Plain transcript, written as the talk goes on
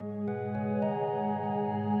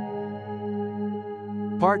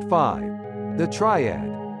Part 5. The Triad.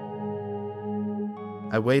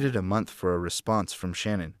 I waited a month for a response from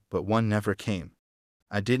Shannon, but one never came.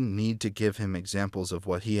 I didn't need to give him examples of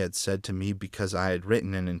what he had said to me because I had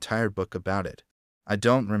written an entire book about it. I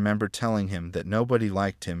don't remember telling him that nobody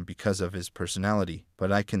liked him because of his personality,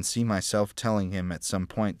 but I can see myself telling him at some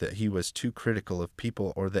point that he was too critical of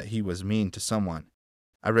people or that he was mean to someone.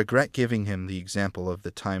 I regret giving him the example of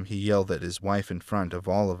the time he yelled at his wife in front of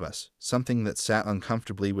all of us, something that sat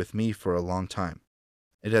uncomfortably with me for a long time.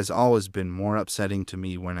 It has always been more upsetting to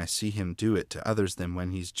me when I see him do it to others than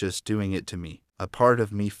when he's just doing it to me. A part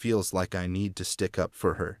of me feels like I need to stick up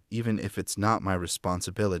for her, even if it's not my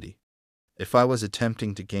responsibility. If I was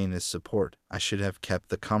attempting to gain his support, I should have kept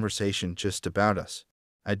the conversation just about us.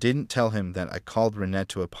 I didn't tell him that I called Renette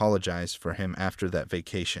to apologize for him after that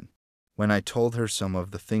vacation. When I told her some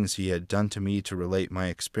of the things he had done to me to relate my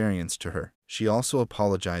experience to her, she also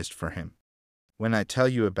apologized for him. When I tell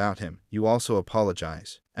you about him, you also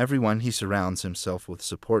apologize. Everyone he surrounds himself with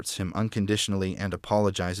supports him unconditionally and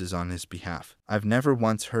apologizes on his behalf. I've never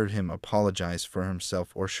once heard him apologize for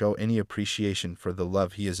himself or show any appreciation for the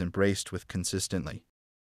love he has embraced with consistently.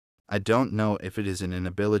 I don't know if it is an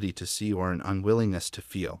inability to see or an unwillingness to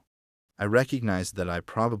feel. I recognize that I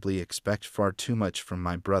probably expect far too much from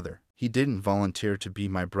my brother. He didn't volunteer to be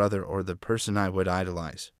my brother or the person I would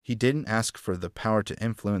idolize. He didn't ask for the power to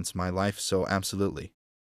influence my life so absolutely.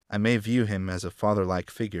 I may view him as a father-like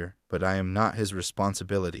figure, but I am not his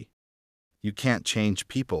responsibility. You can't change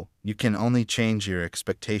people, you can only change your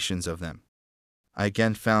expectations of them. I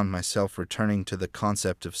again found myself returning to the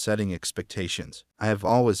concept of setting expectations. I have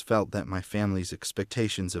always felt that my family's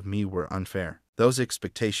expectations of me were unfair. Those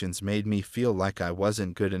expectations made me feel like I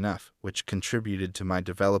wasn't good enough, which contributed to my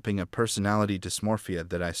developing a personality dysmorphia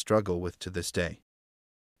that I struggle with to this day.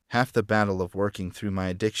 Half the battle of working through my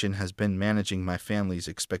addiction has been managing my family's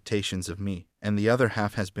expectations of me, and the other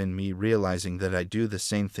half has been me realizing that I do the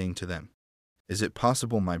same thing to them. Is it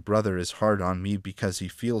possible my brother is hard on me because he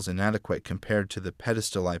feels inadequate compared to the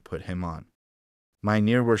pedestal I put him on? My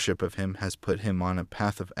near worship of him has put him on a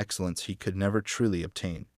path of excellence he could never truly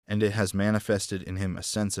obtain, and it has manifested in him a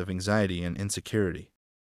sense of anxiety and insecurity.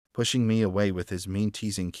 Pushing me away with his mean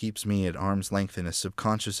teasing keeps me at arm's length in a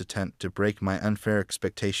subconscious attempt to break my unfair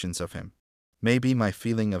expectations of him. Maybe my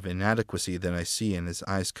feeling of inadequacy that I see in his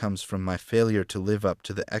eyes comes from my failure to live up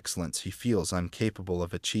to the excellence he feels I'm capable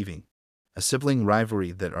of achieving. A sibling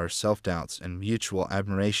rivalry that our self-doubts and mutual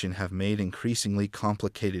admiration have made increasingly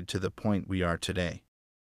complicated to the point we are today.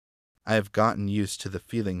 I have gotten used to the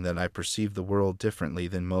feeling that I perceive the world differently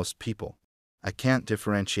than most people. I can't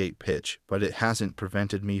differentiate pitch, but it hasn't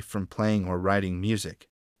prevented me from playing or writing music.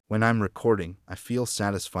 When I'm recording, I feel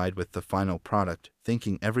satisfied with the final product,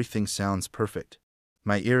 thinking everything sounds perfect.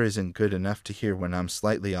 My ear isn't good enough to hear when I'm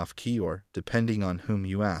slightly off key or, depending on whom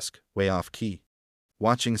you ask, way off key.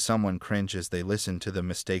 Watching someone cringe as they listen to the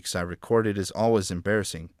mistakes I recorded is always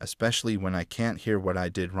embarrassing, especially when I can't hear what I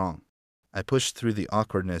did wrong. I pushed through the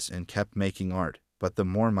awkwardness and kept making art, but the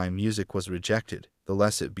more my music was rejected, the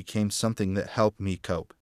less it became something that helped me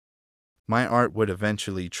cope. My art would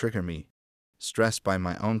eventually trigger me, stressed by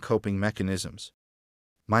my own coping mechanisms.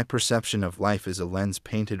 My perception of life is a lens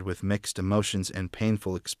painted with mixed emotions and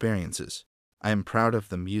painful experiences. I am proud of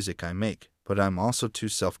the music I make, but I'm also too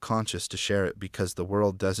self-conscious to share it because the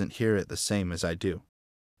world doesn't hear it the same as I do.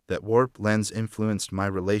 That warped lens influenced my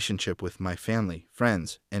relationship with my family,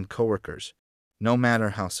 friends, and coworkers. No matter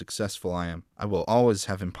how successful I am, I will always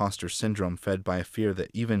have imposter syndrome fed by a fear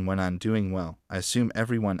that even when I'm doing well, I assume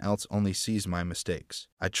everyone else only sees my mistakes.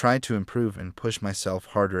 I try to improve and push myself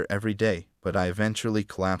harder every day, but I eventually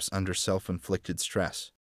collapse under self-inflicted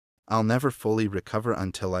stress. I'll never fully recover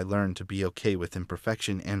until I learn to be okay with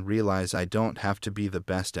imperfection and realize I don't have to be the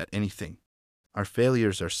best at anything. Our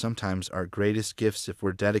failures are sometimes our greatest gifts if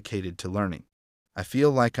we're dedicated to learning. I feel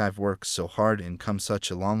like I've worked so hard and come such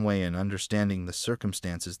a long way in understanding the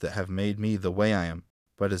circumstances that have made me the way I am,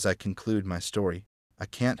 but as I conclude my story, I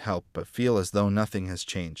can't help but feel as though nothing has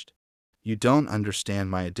changed. You don't understand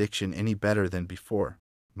my addiction any better than before.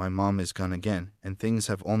 My mom is gone again, and things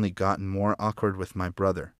have only gotten more awkward with my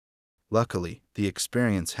brother. Luckily, the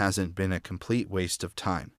experience hasn't been a complete waste of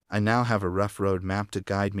time. I now have a rough road map to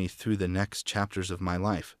guide me through the next chapters of my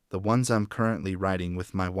life, the ones I'm currently writing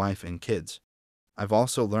with my wife and kids. I've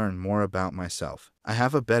also learned more about myself. I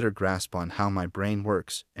have a better grasp on how my brain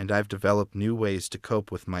works, and I've developed new ways to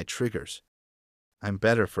cope with my triggers. I'm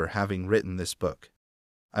better for having written this book.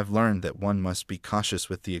 I've learned that one must be cautious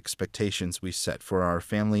with the expectations we set for our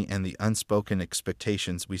family and the unspoken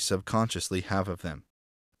expectations we subconsciously have of them.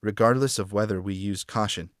 Regardless of whether we use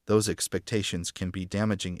caution, those expectations can be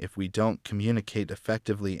damaging if we don't communicate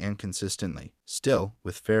effectively and consistently. Still,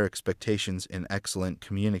 with fair expectations and excellent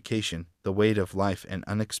communication, the weight of life and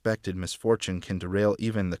unexpected misfortune can derail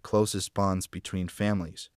even the closest bonds between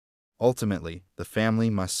families. Ultimately, the family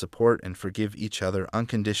must support and forgive each other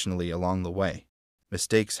unconditionally along the way.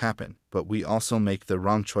 Mistakes happen, but we also make the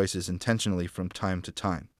wrong choices intentionally from time to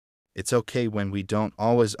time. It's okay when we don't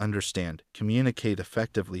always understand, communicate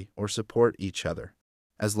effectively, or support each other.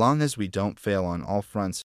 As long as we don't fail on all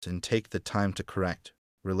fronts and take the time to correct,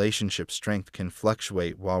 relationship strength can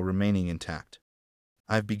fluctuate while remaining intact.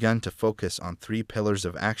 I've begun to focus on 3 pillars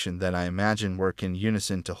of action that I imagine work in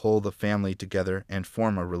unison to hold the family together and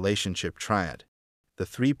form a relationship triad. The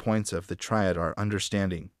 3 points of the triad are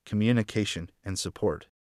understanding, communication, and support.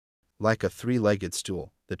 Like a 3-legged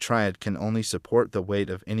stool, the triad can only support the weight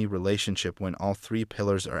of any relationship when all 3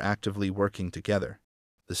 pillars are actively working together.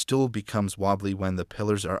 The stool becomes wobbly when the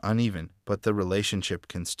pillars are uneven, but the relationship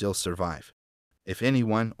can still survive. If any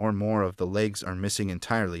one or more of the legs are missing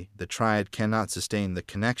entirely, the triad cannot sustain the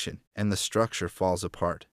connection, and the structure falls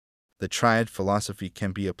apart. The triad philosophy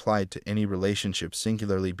can be applied to any relationship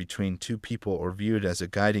singularly between 2 people or viewed as a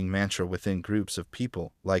guiding mantra within groups of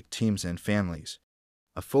people, like teams and families.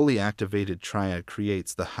 A fully activated triad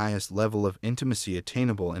creates the highest level of intimacy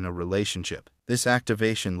attainable in a relationship. This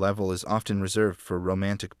activation level is often reserved for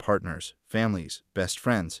romantic partners, families, best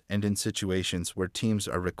friends, and in situations where teams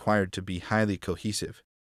are required to be highly cohesive.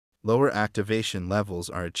 Lower activation levels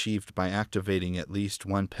are achieved by activating at least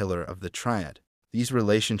one pillar of the triad. These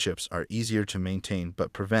relationships are easier to maintain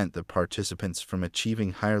but prevent the participants from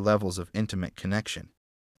achieving higher levels of intimate connection.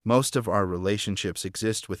 Most of our relationships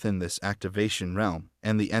exist within this activation realm,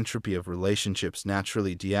 and the entropy of relationships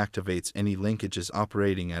naturally deactivates any linkages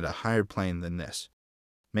operating at a higher plane than this.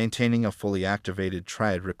 Maintaining a fully activated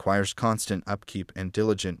triad requires constant upkeep and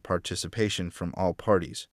diligent participation from all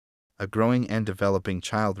parties. A growing and developing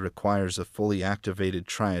child requires a fully activated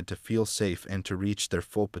triad to feel safe and to reach their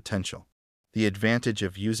full potential. The advantage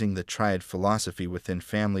of using the triad philosophy within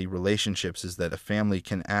family relationships is that a family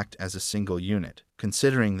can act as a single unit.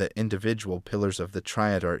 Considering that individual pillars of the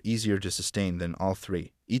triad are easier to sustain than all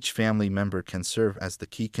 3, each family member can serve as the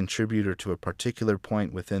key contributor to a particular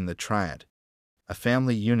point within the triad. A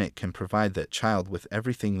family unit can provide that child with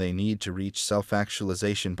everything they need to reach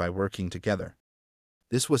self-actualization by working together.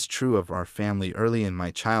 This was true of our family early in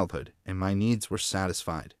my childhood, and my needs were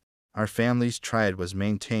satisfied. Our family's triad was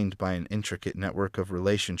maintained by an intricate network of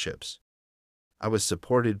relationships. I was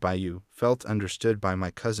supported by you, felt understood by my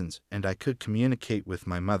cousins, and I could communicate with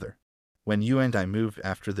my mother. When you and I moved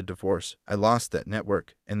after the divorce, I lost that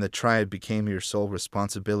network, and the triad became your sole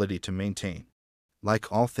responsibility to maintain. Like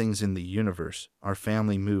all things in the universe, our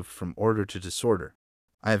family moved from order to disorder.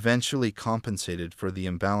 I eventually compensated for the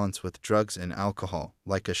imbalance with drugs and alcohol,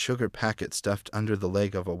 like a sugar packet stuffed under the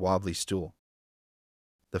leg of a wobbly stool.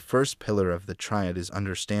 The first pillar of the triad is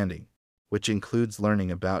understanding, which includes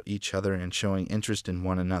learning about each other and showing interest in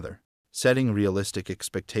one another. Setting realistic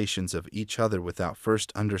expectations of each other without first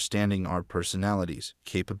understanding our personalities,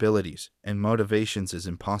 capabilities, and motivations is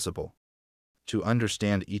impossible. To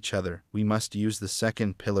understand each other, we must use the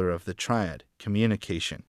second pillar of the triad,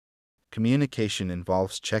 communication. Communication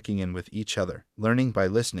involves checking in with each other, learning by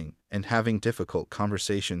listening, and having difficult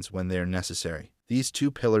conversations when they are necessary. These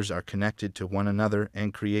 2 pillars are connected to one another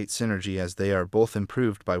and create synergy as they are both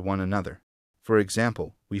improved by one another. For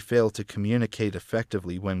example, we fail to communicate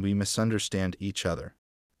effectively when we misunderstand each other.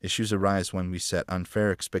 Issues arise when we set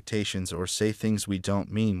unfair expectations or say things we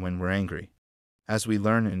don't mean when we're angry. As we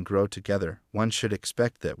learn and grow together, one should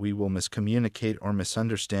expect that we will miscommunicate or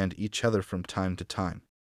misunderstand each other from time to time.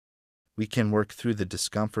 We can work through the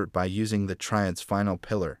discomfort by using the triad's final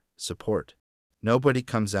pillar, support. Nobody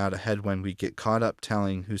comes out ahead when we get caught up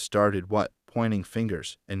telling who started what, pointing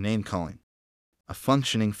fingers, and name-calling. A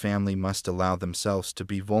functioning family must allow themselves to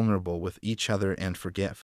be vulnerable with each other and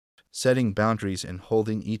forgive. Setting boundaries and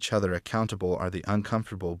holding each other accountable are the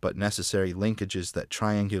uncomfortable but necessary linkages that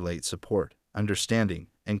triangulate support, understanding,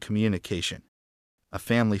 and communication. A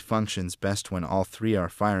family functions best when all 3 are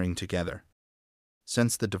firing together.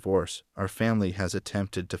 Since the divorce, our family has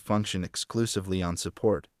attempted to function exclusively on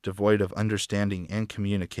support, devoid of understanding and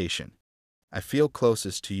communication. I feel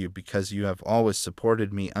closest to you because you have always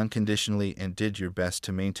supported me unconditionally and did your best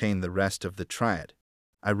to maintain the rest of the triad.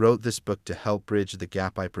 I wrote this book to help bridge the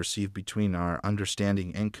gap I perceive between our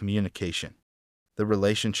understanding and communication. The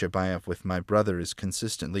relationship I have with my brother is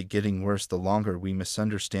consistently getting worse the longer we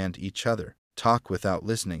misunderstand each other, talk without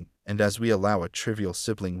listening, and as we allow a trivial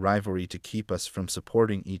sibling rivalry to keep us from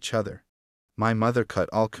supporting each other. My mother cut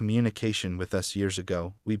all communication with us years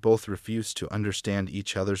ago. We both refused to understand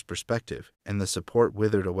each other's perspective, and the support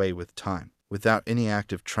withered away with time. Without any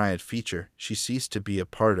active triad feature, she ceased to be a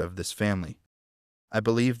part of this family. I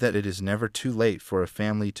believe that it is never too late for a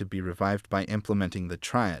family to be revived by implementing the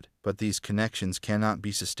triad, but these connections cannot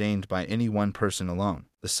be sustained by any one person alone.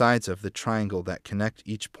 The sides of the triangle that connect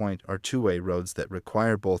each point are two-way roads that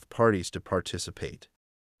require both parties to participate.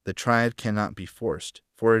 The triad cannot be forced,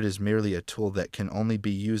 for it is merely a tool that can only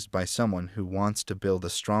be used by someone who wants to build a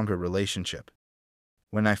stronger relationship.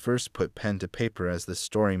 When I first put pen to paper as this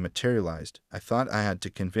story materialized, I thought I had to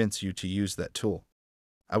convince you to use that tool.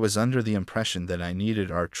 I was under the impression that I needed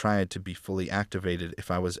our triad to be fully activated if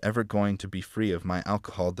I was ever going to be free of my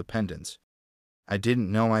alcohol dependence. I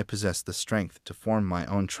didn't know I possessed the strength to form my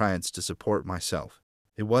own triads to support myself.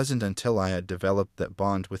 It wasn't until I had developed that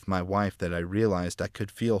bond with my wife that I realized I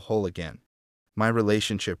could feel whole again. My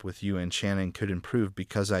relationship with you and Shannon could improve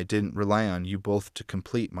because I didn't rely on you both to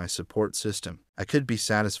complete my support system. I could be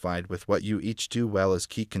satisfied with what you each do well as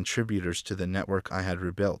key contributors to the network I had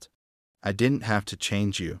rebuilt. I didn't have to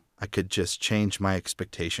change you, I could just change my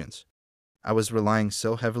expectations. I was relying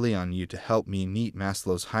so heavily on you to help me meet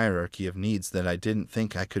Maslow's hierarchy of needs that I didn't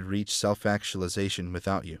think I could reach self-actualization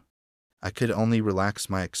without you. I could only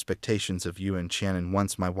relax my expectations of you and Shannon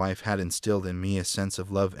once my wife had instilled in me a sense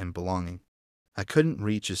of love and belonging. I couldn't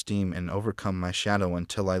reach esteem and overcome my shadow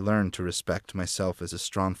until I learned to respect myself as a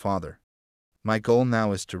strong father. My goal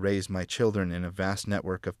now is to raise my children in a vast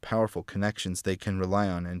network of powerful connections they can rely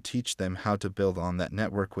on and teach them how to build on that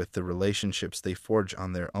network with the relationships they forge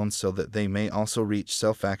on their own so that they may also reach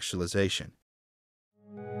self-actualization.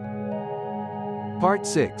 Part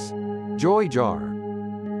 6. Joy Jar.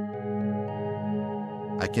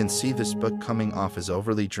 I can see this book coming off as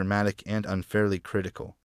overly dramatic and unfairly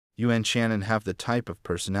critical. You and Shannon have the type of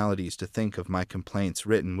personalities to think of my complaints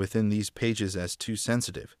written within these pages as too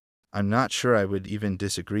sensitive. I'm not sure I would even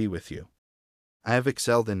disagree with you. I have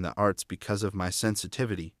excelled in the arts because of my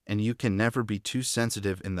sensitivity, and you can never be too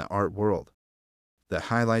sensitive in the art world. That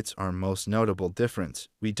highlights our most notable difference.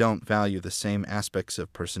 We don't value the same aspects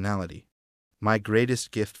of personality. My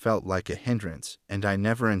greatest gift felt like a hindrance, and I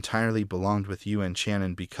never entirely belonged with you and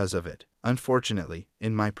Shannon because of it. Unfortunately,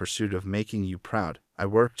 in my pursuit of making you proud, I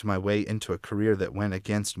worked my way into a career that went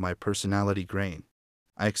against my personality grain.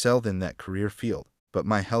 I excelled in that career field, but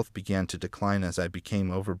my health began to decline as I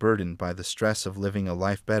became overburdened by the stress of living a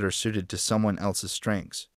life better suited to someone else's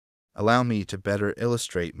strengths. Allow me to better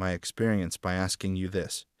illustrate my experience by asking you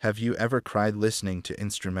this. Have you ever cried listening to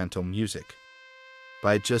instrumental music?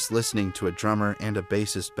 By just listening to a drummer and a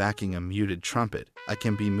bassist backing a muted trumpet, I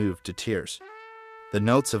can be moved to tears. The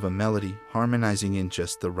notes of a melody, harmonizing in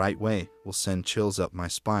just the right way, will send chills up my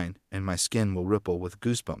spine, and my skin will ripple with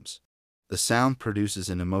goosebumps. The sound produces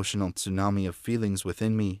an emotional tsunami of feelings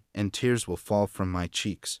within me, and tears will fall from my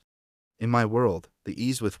cheeks. In my world, the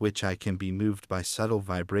ease with which I can be moved by subtle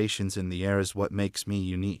vibrations in the air is what makes me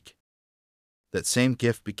unique. That same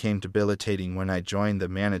gift became debilitating when I joined the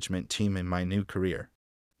management team in my new career.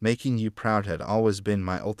 Making you proud had always been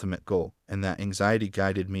my ultimate goal, and that anxiety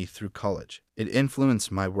guided me through college. It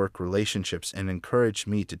influenced my work relationships and encouraged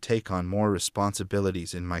me to take on more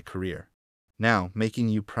responsibilities in my career. Now, making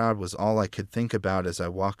you proud was all I could think about as I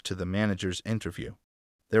walked to the manager's interview.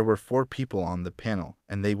 There were 4 people on the panel,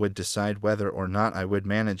 and they would decide whether or not I would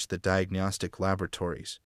manage the diagnostic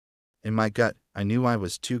laboratories. In my gut, I knew I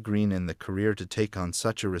was too green in the career to take on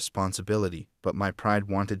such a responsibility, but my pride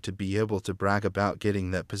wanted to be able to brag about getting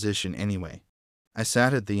that position anyway. I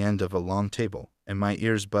sat at the end of a long table, and my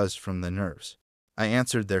ears buzzed from the nerves. I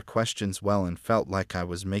answered their questions well and felt like I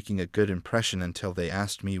was making a good impression until they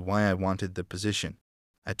asked me why I wanted the position.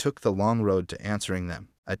 I took the long road to answering them.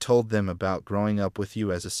 I told them about growing up with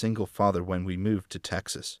you as a single father when we moved to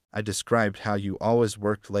Texas. I described how you always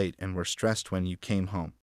worked late and were stressed when you came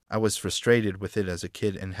home. I was frustrated with it as a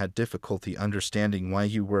kid and had difficulty understanding why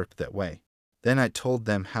you worked that way. Then I told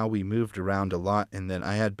them how we moved around a lot and that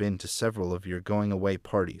I had been to several of your going-away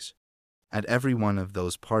parties. At every one of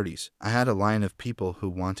those parties, I had a line of people who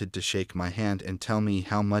wanted to shake my hand and tell me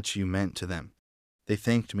how much you meant to them. They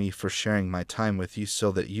thanked me for sharing my time with you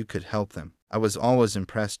so that you could help them. I was always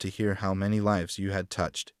impressed to hear how many lives you had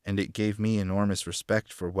touched, and it gave me enormous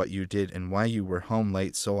respect for what you did and why you were home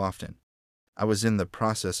late so often. I was in the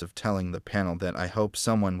process of telling the panel that I hope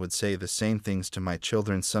someone would say the same things to my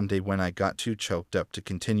children someday when I got too choked up to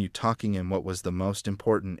continue talking in what was the most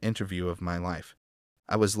important interview of my life.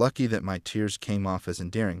 I was lucky that my tears came off as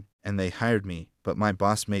endearing, and they hired me, but my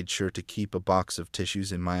boss made sure to keep a box of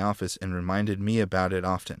tissues in my office and reminded me about it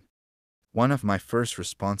often. One of my first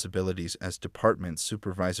responsibilities as department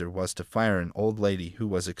supervisor was to fire an old lady who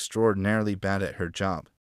was extraordinarily bad at her job.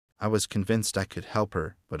 I was convinced I could help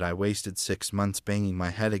her, but I wasted 6 months banging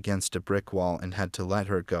my head against a brick wall and had to let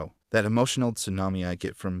her go. That emotional tsunami I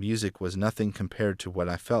get from music was nothing compared to what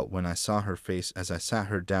I felt when I saw her face as I sat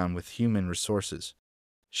her down with human resources.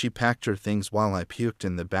 She packed her things while I puked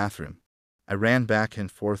in the bathroom. I ran back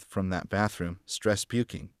and forth from that bathroom, stress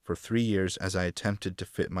puking, for 3 years as I attempted to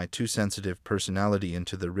fit my too sensitive personality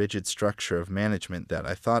into the rigid structure of management that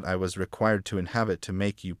I thought I was required to inhabit to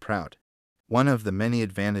make you proud. One of the many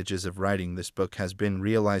advantages of writing this book has been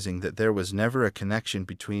realizing that there was never a connection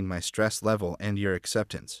between my stress level and your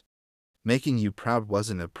acceptance. Making you proud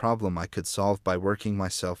wasn't a problem I could solve by working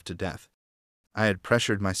myself to death. I had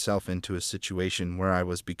pressured myself into a situation where I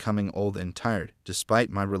was becoming old and tired, despite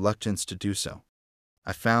my reluctance to do so.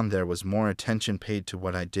 I found there was more attention paid to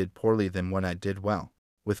what I did poorly than what I did well.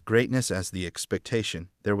 With greatness as the expectation,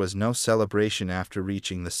 there was no celebration after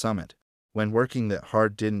reaching the summit. When working that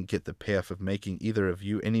hard didn't get the payoff of making either of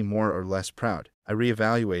you any more or less proud, I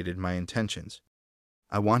reevaluated my intentions.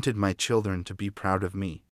 I wanted my children to be proud of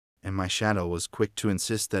me, and my shadow was quick to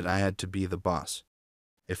insist that I had to be the boss.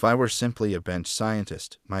 If I were simply a bench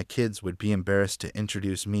scientist, my kids would be embarrassed to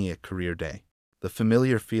introduce me at career day. The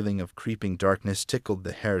familiar feeling of creeping darkness tickled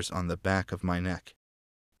the hairs on the back of my neck.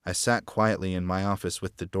 I sat quietly in my office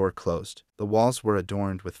with the door closed. The walls were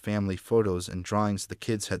adorned with family photos and drawings the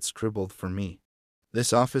kids had scribbled for me.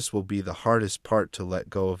 This office will be the hardest part to let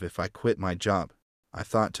go of if I quit my job, I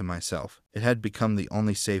thought to myself. It had become the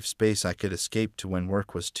only safe space I could escape to when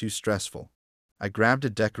work was too stressful. I grabbed a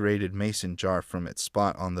decorated mason jar from its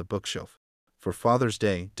spot on the bookshelf. For Father's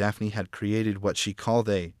Day, Daphne had created what she called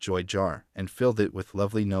a joy jar and filled it with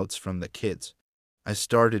lovely notes from the kids. I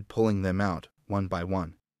started pulling them out, one by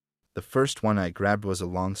one. The first one I grabbed was a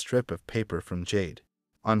long strip of paper from Jade.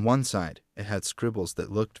 On one side, it had scribbles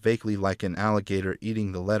that looked vaguely like an alligator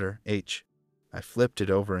eating the letter H. I flipped it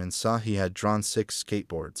over and saw he had drawn 6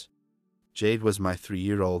 skateboards. Jade was my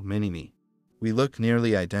 3-year-old mini-me. We looked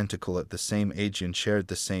nearly identical at the same age and shared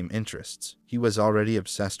the same interests. He was already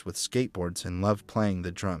obsessed with skateboards and loved playing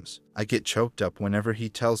the drums. I get choked up whenever he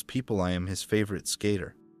tells people I am his favorite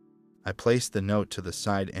skater. I placed the note to the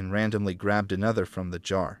side and randomly grabbed another from the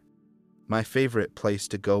jar. My favorite place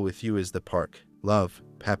to go with you is the park. Love,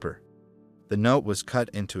 Pepper. The note was cut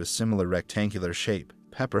into a similar rectangular shape.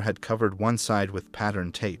 Pepper had covered one side with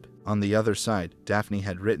patterned tape. On the other side, Daphne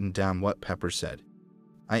had written down what Pepper said.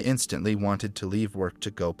 I instantly wanted to leave work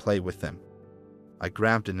to go play with them. I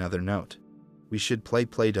grabbed another note. We should play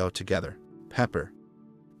Play-Doh together. Pepper.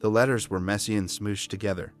 The letters were messy and smooshed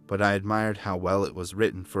together, but I admired how well it was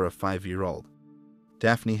written for a 5-year-old.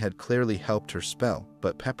 Daphne had clearly helped her spell,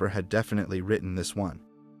 but Pepper had definitely written this one.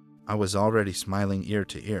 I was already smiling ear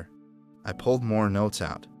to ear. I pulled more notes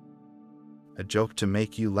out. A joke to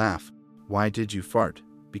make you laugh. Why did you fart?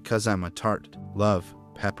 Because I'm a tart. Love,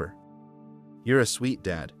 Pepper. You're a sweet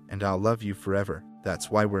dad, and I'll love you forever.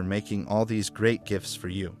 That's why we're making all these great gifts for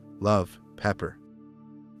you. Love, Pepper.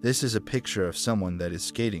 This is a picture of someone that is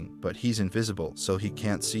skating, but he's invisible so he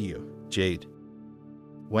can't see you. Jade.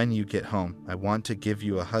 When you get home, I want to give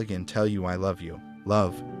you a hug and tell you I love you.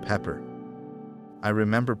 Love, Pepper. I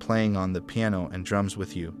remember playing on the piano and drums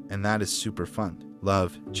with you, and that is super fun.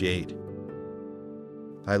 Love, Jade.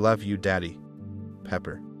 I love you, Daddy.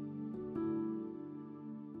 Pepper.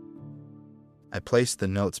 I placed the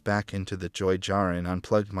notes back into the joy jar and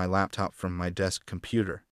unplugged my laptop from my desk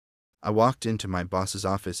computer. I walked into my boss's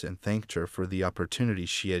office and thanked her for the opportunity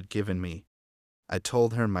she had given me. I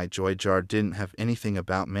told her my joy jar didn't have anything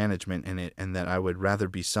about management in it and that I would rather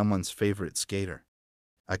be someone's favorite skater.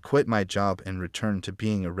 I quit my job and returned to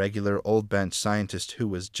being a regular old bench scientist who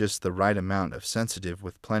was just the right amount of sensitive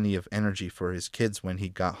with plenty of energy for his kids when he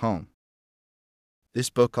got home. This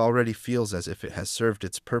book already feels as if it has served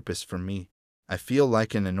its purpose for me. I feel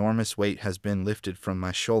like an enormous weight has been lifted from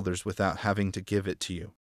my shoulders without having to give it to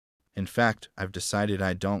you. In fact, I've decided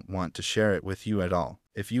I don't want to share it with you at all.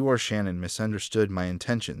 If you or Shannon misunderstood my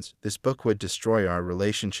intentions, this book would destroy our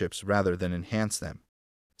relationships rather than enhance them.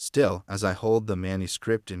 Still, as I hold the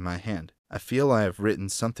manuscript in my hand, I feel I have written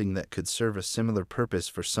something that could serve a similar purpose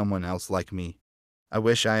for someone else like me. I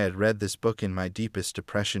wish I had read this book in my deepest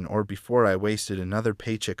depression or before I wasted another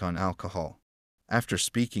paycheck on alcohol. After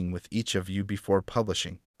speaking with each of you before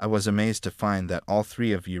publishing, I was amazed to find that all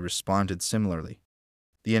 3 of you responded similarly.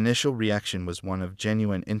 The initial reaction was one of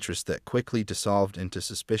genuine interest that quickly dissolved into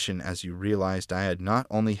suspicion as you realized I had not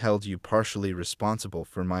only held you partially responsible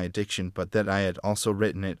for my addiction but that I had also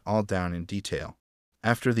written it all down in detail.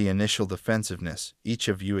 After the initial defensiveness, each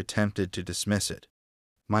of you attempted to dismiss it.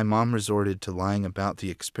 My mom resorted to lying about the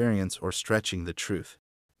experience or stretching the truth.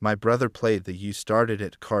 My brother played the "you started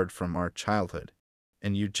it" card from our childhood,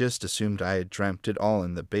 and you just assumed I had dreamt it all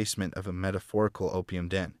in the basement of a metaphorical opium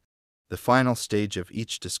den. The final stage of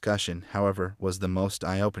each discussion, however, was the most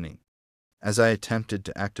eye-opening. As I attempted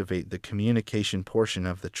to activate the communication portion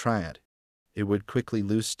of the triad, it would quickly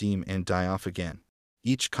lose steam and die off again.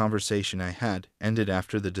 Each conversation I had ended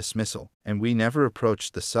after the dismissal, and we never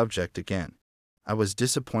approached the subject again. I was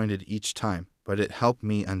disappointed each time, but it helped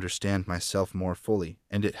me understand myself more fully,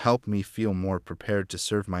 and it helped me feel more prepared to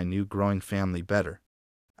serve my new growing family better.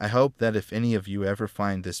 I hope that if any of you ever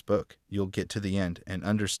find this book, you'll get to the end and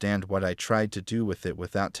understand what I tried to do with it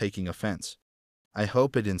without taking offense. I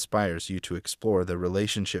hope it inspires you to explore the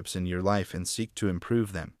relationships in your life and seek to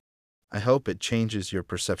improve them. I hope it changes your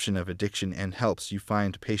perception of addiction and helps you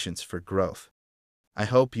find patience for growth. I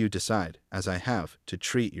hope you decide, as I have, to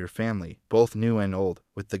treat your family, both new and old,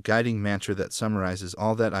 with the guiding mantra that summarizes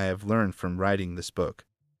all that I have learned from writing this book.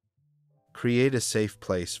 Create a safe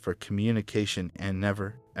place for communication and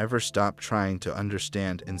never, ever stop trying to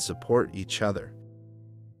understand and support each other.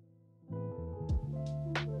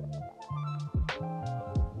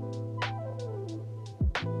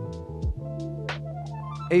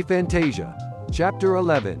 Aphantasia, Chapter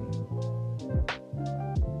 11.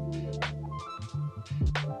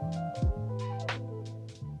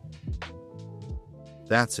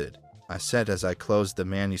 That's it, I said as I closed the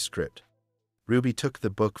manuscript. Ruby took the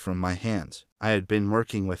book from my hands. I had been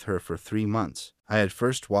working with her for 3 months. I had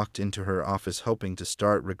first walked into her office hoping to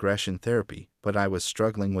start regression therapy, but I was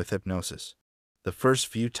struggling with hypnosis. The first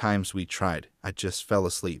few times we tried, I just fell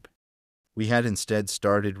asleep. We had instead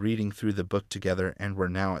started reading through the book together and were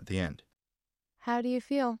now at the end. How do you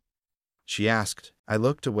feel? She asked. I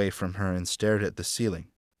looked away from her and stared at the ceiling.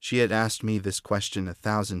 She had asked me this question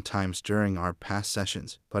 1,000 times during our past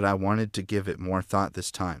sessions, but I wanted to give it more thought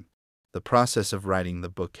this time. The process of writing the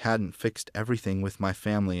book hadn't fixed everything with my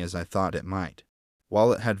family as I thought it might.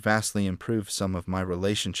 While it had vastly improved some of my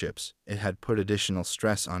relationships, it had put additional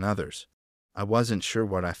stress on others. I wasn't sure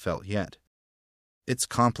what I felt yet. It's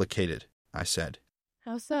complicated, I said.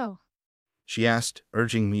 How so? She asked,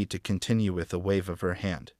 urging me to continue with a wave of her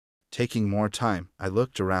hand. Taking more time, I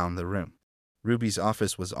looked around the room. Ruby's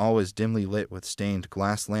office was always dimly lit with stained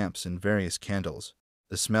glass lamps and various candles.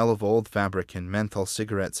 The smell of old fabric and menthol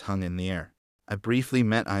cigarettes hung in the air. I briefly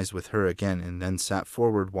met eyes with her again and then sat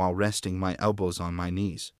forward while resting my elbows on my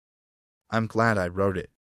knees. I'm glad I wrote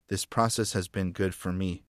it. This process has been good for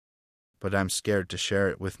me. But I'm scared to share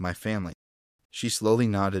it with my family. She slowly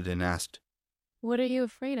nodded and asked, What are you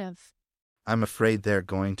afraid of? I'm afraid they're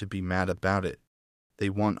going to be mad about it. They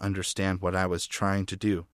won't understand what I was trying to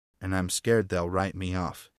do, and I'm scared they'll write me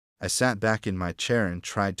off. I sat back in my chair and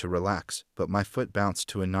tried to relax, but my foot bounced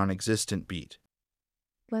to a non-existent beat.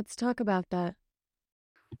 Let's talk about that.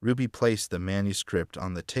 Ruby placed the manuscript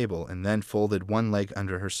on the table and then folded one leg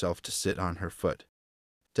under herself to sit on her foot.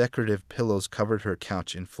 Decorative pillows covered her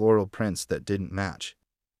couch in floral prints that didn't match.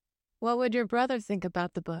 What would your brother think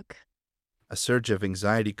about the book? A surge of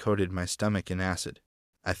anxiety coated my stomach in acid.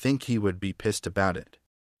 I think he would be pissed about it.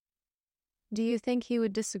 Do you think he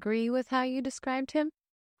would disagree with how you described him?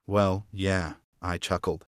 Well, yeah, I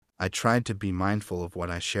chuckled. I tried to be mindful of what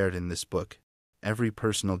I shared in this book. Every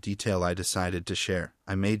personal detail I decided to share,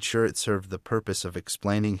 I made sure it served the purpose of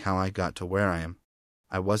explaining how I got to where I am.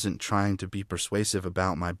 I wasn't trying to be persuasive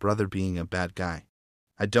about my brother being a bad guy.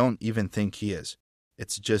 I don't even think he is.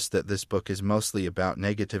 It's just that this book is mostly about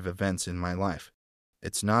negative events in my life.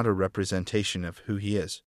 It's not a representation of who he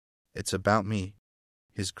is. It's about me.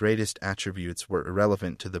 His greatest attributes were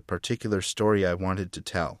irrelevant to the particular story I wanted to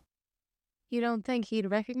tell. You don't think he'd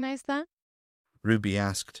recognize that? Ruby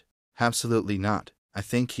asked. Absolutely not. I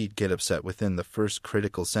think he'd get upset within the first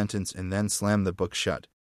critical sentence and then slam the book shut.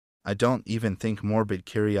 I don't even think morbid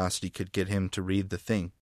curiosity could get him to read the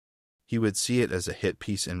thing. He would see it as a hit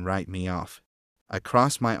piece and write me off. I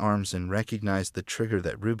crossed my arms and recognized the trigger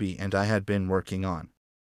that Ruby and I had been working on.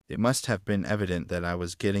 It must have been evident that I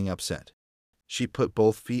was getting upset. She put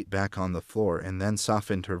both feet back on the floor and then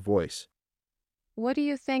softened her voice. What do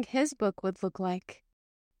you think his book would look like?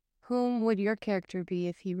 Whom would your character be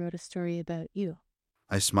if he wrote a story about you?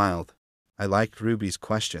 I smiled. I liked Ruby's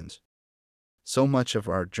questions. So much of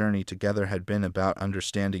our journey together had been about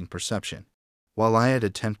understanding perception. While I had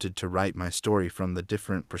attempted to write my story from the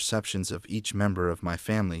different perceptions of each member of my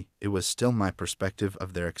family, it was still my perspective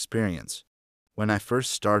of their experience. When I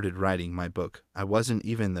first started writing my book, I wasn't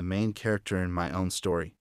even the main character in my own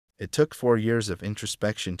story. It took 4 years of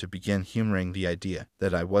introspection to begin humoring the idea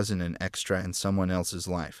that I wasn't an extra in someone else's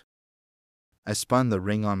life. I spun the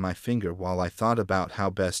ring on my finger while I thought about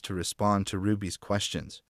how best to respond to Ruby's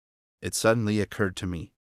questions. It suddenly occurred to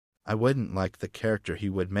me. I wouldn't like the character he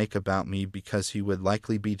would make about me because he would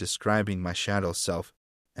likely be describing my shadow self,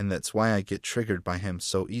 and that's why I get triggered by him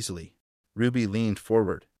so easily. Ruby leaned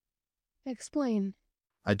forward. Explain.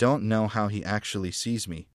 I don't know how he actually sees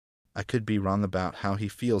me. I could be wrong about how he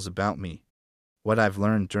feels about me. What I've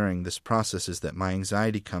learned during this process is that my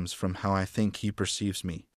anxiety comes from how I think he perceives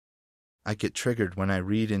me. I get triggered when I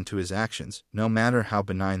read into his actions, no matter how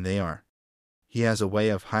benign they are. He has a way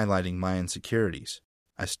of highlighting my insecurities.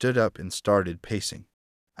 I stood up and started pacing.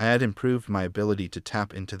 I had improved my ability to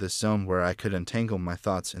tap into this zone where I could untangle my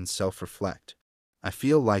thoughts and self-reflect. I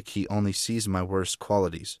feel like he only sees my worst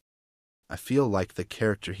qualities. I feel like the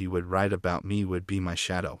character he would write about me would be my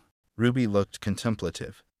shadow. Ruby looked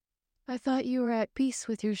contemplative. I thought you were at peace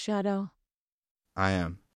with your shadow. I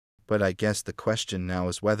am. But I guess the question now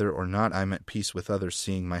is whether or not I'm at peace with others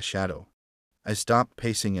seeing my shadow. I stopped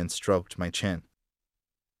pacing and stroked my chin.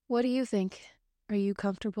 What do you think? Are you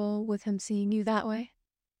comfortable with him seeing you that way?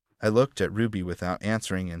 I looked at Ruby without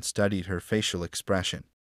answering and studied her facial expression.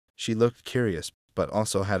 She looked curious, but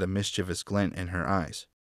also had a mischievous glint in her eyes.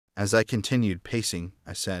 As I continued pacing,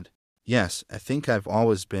 I said, "Yes, I think I've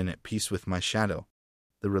always been at peace with my shadow.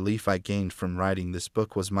 The relief I gained from writing this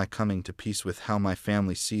book was my coming to peace with how my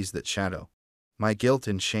family sees that shadow. My guilt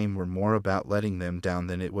and shame were more about letting them down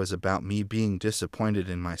than it was about me being disappointed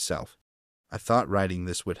in myself. I thought writing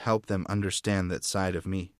this would help them understand that side of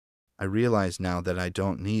me. I realize now that I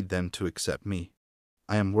don't need them to accept me.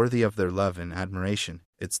 I am worthy of their love and admiration.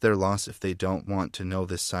 It's their loss if they don't want to know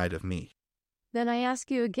this side of me." Then I ask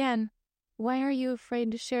you again, why are you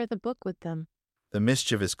afraid to share the book with them? The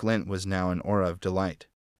mischievous glint was now an aura of delight.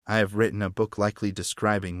 I have written a book likely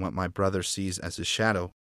describing what my brother sees as a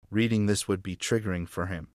shadow. Reading this would be triggering for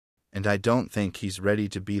him. And I don't think he's ready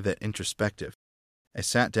to be that introspective. I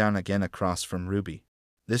sat down again across from Ruby.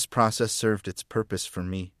 This process served its purpose for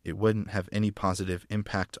me. It wouldn't have any positive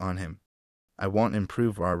impact on him. I won't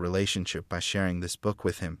improve our relationship by sharing this book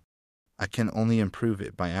with him. I can only improve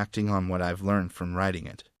it by acting on what I've learned from writing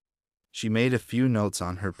it. She made a few notes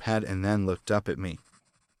on her pad and then looked up at me.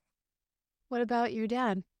 What about your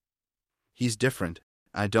dad? He's different.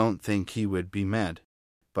 I don't think he would be mad,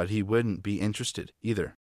 but he wouldn't be interested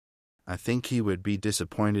either. I think he would be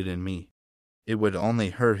disappointed in me. It would only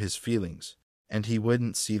hurt his feelings, and he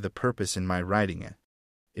wouldn't see the purpose in my writing it.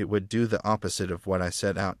 It would do the opposite of what I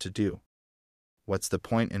set out to do. What's the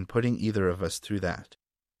point in putting either of us through that?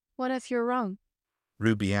 What if you're wrong?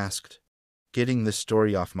 Ruby asked. Getting this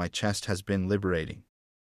story off my chest has been liberating.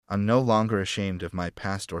 I'm no longer ashamed of my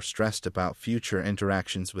past or stressed about future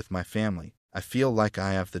interactions with my family. I feel like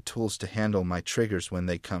I have the tools to handle my triggers when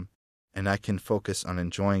they come, and I can focus on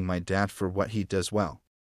enjoying my dad for what he does well.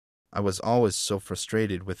 I was always so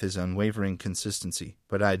frustrated with his unwavering consistency,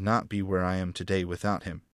 but I'd not be where I am today without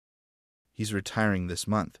him. He's retiring this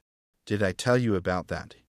month. Did I tell you about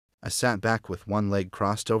that? I sat back with one leg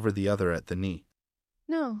crossed over the other at the knee.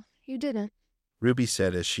 No, you didn't. Ruby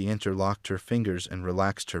said as she interlocked her fingers and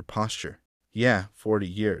relaxed her posture. Yeah, 40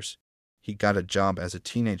 years. He got a job as a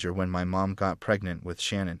teenager when my mom got pregnant with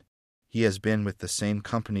Shannon. He has been with the same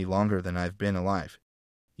company longer than I've been alive.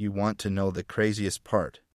 You want to know the craziest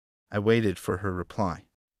part? I waited for her reply.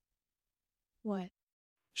 What?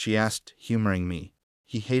 She asked, humoring me.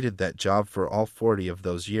 He hated that job for all 40 of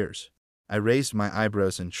those years. I raised my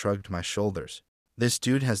eyebrows and shrugged my shoulders. This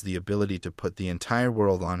dude has the ability to put the entire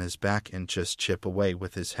world on his back and just chip away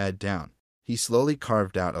with his head down. He slowly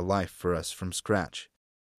carved out a life for us from scratch.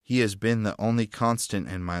 He has been the only constant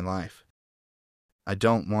in my life. I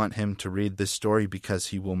don't want him to read this story because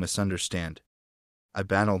he will misunderstand. I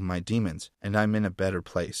battled my demons, and I'm in a better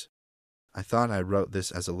place. I thought I wrote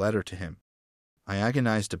this as a letter to him. I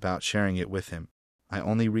agonized about sharing it with him. I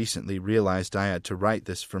only recently realized I had to write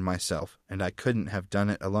this for myself, and I couldn't have done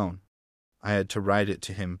it alone. I had to write it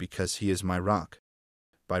to him because he is my rock.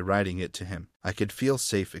 By writing it to him, I could feel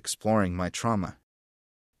safe exploring my trauma.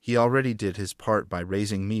 He already did his part by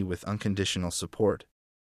raising me with unconditional support.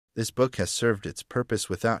 This book has served its purpose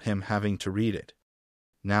without him having to read it.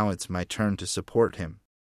 Now it's my turn to support him.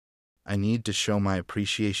 I need to show my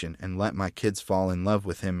appreciation and let my kids fall in love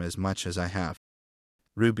with him as much as I have.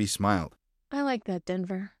 Ruby smiled. I like that,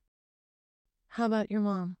 Denver. How about your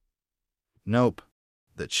mom? Nope.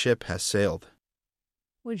 That ship has sailed.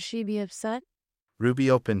 Would she be upset?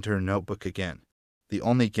 Ruby opened her notebook again. The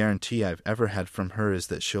only guarantee I've ever had from her is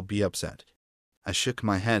that she'll be upset. I shook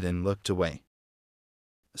my head and looked away.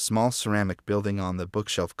 A small ceramic building on the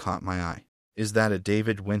bookshelf caught my eye. Is that a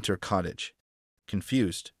David Winter cottage?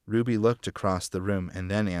 Confused, Ruby looked across the room and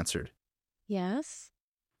then answered. Yes?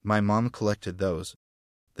 My mom collected those.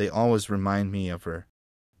 They always remind me of her.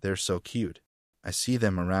 They're so cute. I see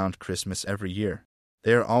them around Christmas every year.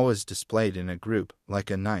 They are always displayed in a group, like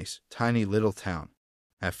a nice, tiny little town.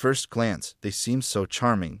 At first glance, they seem so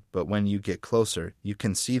charming, but when you get closer, you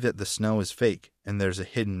can see that the snow is fake, and there's a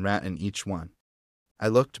hidden rat in each one. I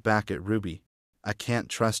looked back at Ruby. I can't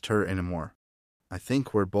trust her anymore. I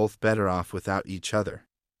think we're both better off without each other.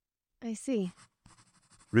 I see.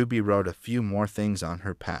 Ruby wrote a few more things on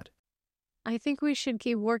her pad. I think we should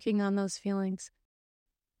keep working on those feelings.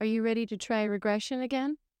 Are you ready to try regression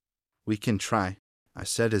again? We can try, I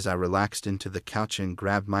said as I relaxed into the couch and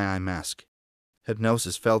grabbed my eye mask.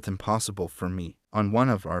 Hypnosis felt impossible for me. On one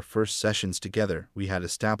of our first sessions together, we had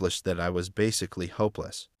established that I was basically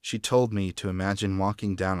hopeless. She told me to imagine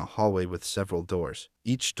walking down a hallway with several doors.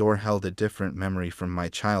 Each door held a different memory from my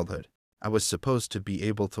childhood. I was supposed to be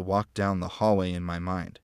able to walk down the hallway in my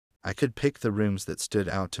mind. I could pick the rooms that stood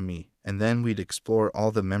out to me, and then we'd explore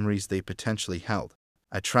all the memories they potentially held.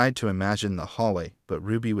 I tried to imagine the hallway, but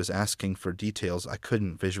Ruby was asking for details I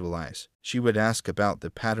couldn't visualize. She would ask about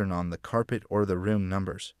the pattern on the carpet or the room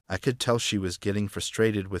numbers. I could tell she was getting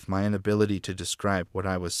frustrated with my inability to describe what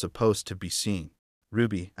I was supposed to be seeing.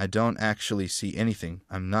 Ruby, I don't actually see anything.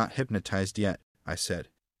 I'm not hypnotized yet, I said.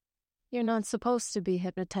 You're not supposed to be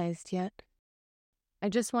hypnotized yet. I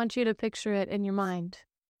just want you to picture it in your mind.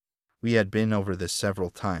 We had been over this several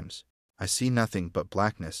times. I see nothing but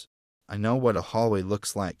blackness. I know what a hallway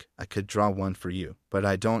looks like. I could draw one for you, but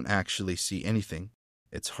I don't actually see anything.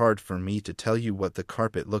 It's hard for me to tell you what the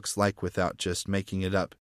carpet looks like without just making it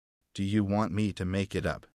up. Do you want me to make it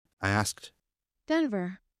up? I asked.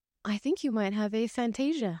 Denver, I think you might have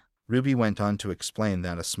aphantasia. Ruby went on to explain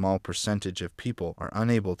that a small percentage of people are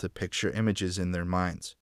unable to picture images in their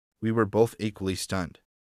minds. We were both equally stunned.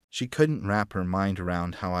 She couldn't wrap her mind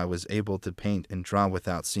around how I was able to paint and draw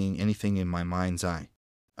without seeing anything in my mind's eye.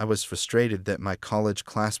 I was frustrated that my college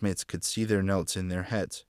classmates could see their notes in their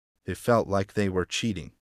heads. It felt like they were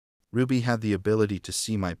cheating. Ruby had the ability to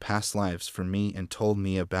see my past lives for me and told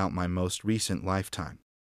me about my most recent lifetime.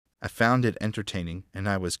 I found it entertaining and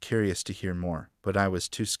I was curious to hear more, but I was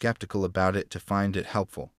too skeptical about it to find it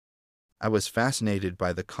helpful. I was fascinated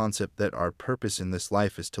by the concept that our purpose in this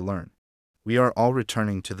life is to learn. We are all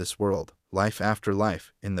returning to this world, life after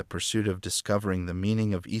life, in the pursuit of discovering the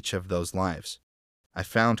meaning of each of those lives. I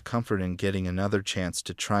found comfort in getting another chance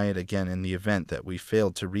to try it again in the event that we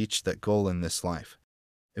failed to reach that goal in this life.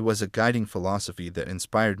 It was a guiding philosophy that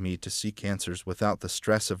inspired me to seek answers without the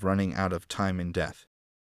stress of running out of time in death.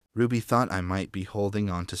 Ruby thought I might be holding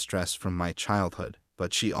on to stress from my childhood,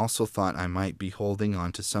 but she also thought I might be holding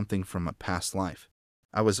on to something from a past life.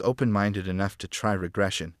 I was open-minded enough to try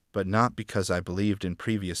regression, but not because I believed in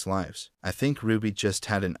previous lives. I think Ruby just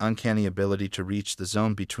had an uncanny ability to reach the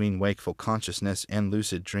zone between wakeful consciousness and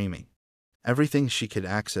lucid dreaming. Everything she could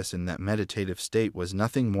access in that meditative state was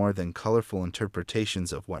nothing more than colorful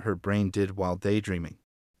interpretations of what her brain did while daydreaming.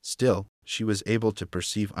 Still, she was able to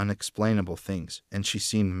perceive unexplainable things, and she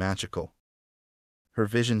seemed magical. Her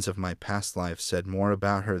visions of my past life said more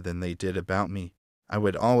about her than they did about me. I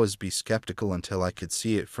would always be skeptical until I could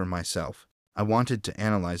see it for myself. I wanted to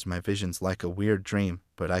analyze my visions like a weird dream,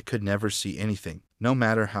 but I could never see anything, no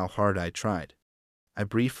matter how hard I tried. I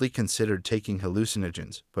briefly considered taking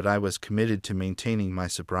hallucinogens, but I was committed to maintaining my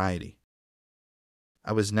sobriety.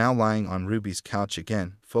 I was now lying on Ruby's couch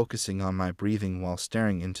again, focusing on my breathing while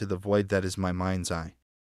staring into the void that is my mind's eye.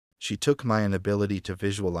 She took my inability to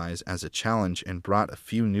visualize as a challenge and brought a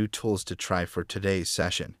few new tools to try for today's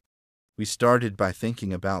session. We started by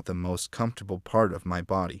thinking about the most comfortable part of my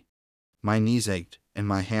body. My knees ached, and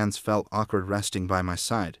my hands felt awkward resting by my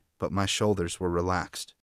side, but my shoulders were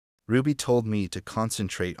relaxed. Ruby told me to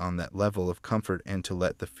concentrate on that level of comfort and to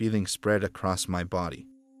let the feeling spread across my body.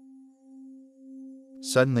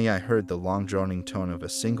 Suddenly I heard the long droning tone of a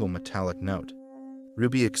single metallic note.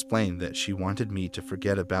 Ruby explained that she wanted me to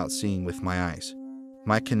forget about seeing with my eyes.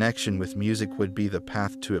 My connection with music would be the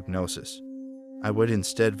path to hypnosis. I would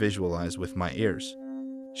instead visualize with my ears.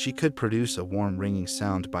 She could produce a warm ringing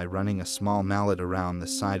sound by running a small mallet around the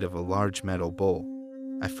side of a large metal bowl.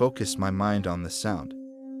 I focused my mind on the sound.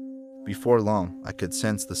 Before long, I could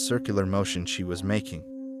sense the circular motion she was making.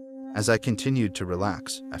 As I continued to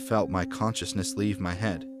relax, I felt my consciousness leave my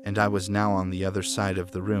head, and I was now on the other side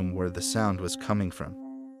of the room where the sound was coming from.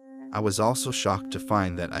 I was also shocked to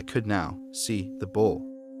find that I could now see the bowl.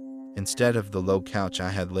 Instead of the low couch I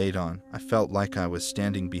had laid on, I felt like I was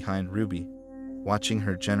standing behind Ruby. watching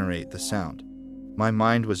her generate the sound. My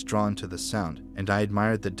mind was drawn to the sound, and I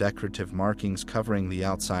admired the decorative markings covering the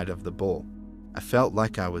outside of the bowl. I felt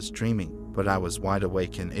like I was dreaming, but I was wide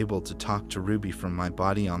awake and able to talk to Ruby from my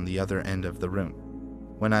body on the other end of the room.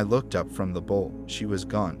 When I looked up from the bowl, she was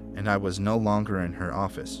gone, and I was no longer in her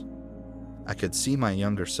office. I could see my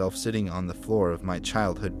younger self sitting on the floor of my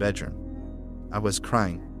childhood bedroom. I was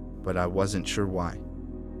crying, but I wasn't sure why.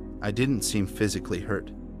 I didn't seem physically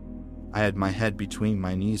hurt. I had my head between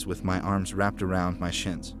my knees with my arms wrapped around my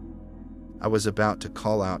shins. I was about to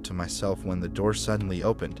call out to myself when the door suddenly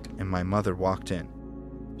opened and my mother walked in.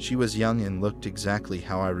 She was young and looked exactly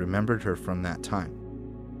how I remembered her from that time.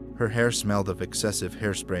 Her hair smelled of excessive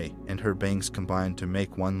hairspray, and her bangs combined to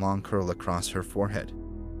make one long curl across her forehead.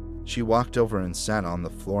 She walked over and sat on the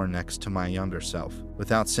floor next to my younger self.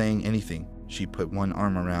 Without saying anything, she put one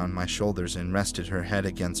arm around my shoulders and rested her head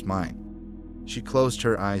against mine. She closed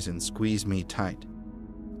her eyes and squeezed me tight.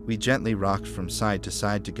 We gently rocked from side to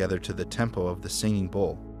side together to the tempo of the singing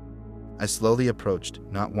bowl. I slowly approached,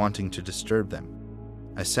 not wanting to disturb them.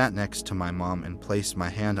 I sat next to my mom and placed my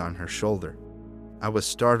hand on her shoulder. I was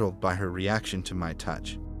startled by her reaction to my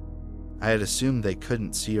touch. I had assumed they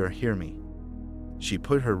couldn't see or hear me. She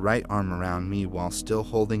put her right arm around me while still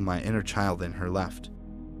holding my inner child in her left.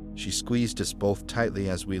 She squeezed us both tightly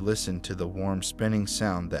as we listened to the warm spinning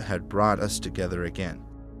sound that had brought us together again.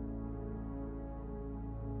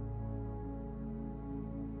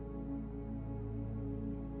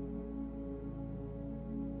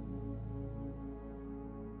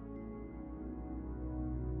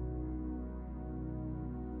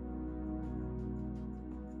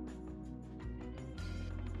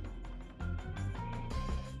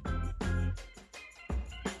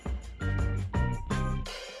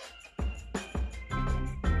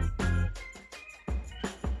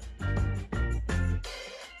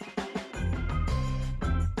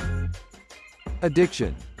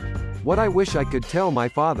 Addiction. What I wish I could tell my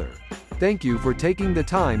father. Thank you for taking the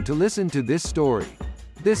time to listen to this story.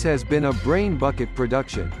 This has been a Brain Bucket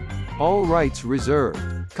production. All rights reserved.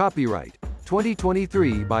 Copyright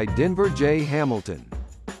 2023 by Denver J. Hamilton.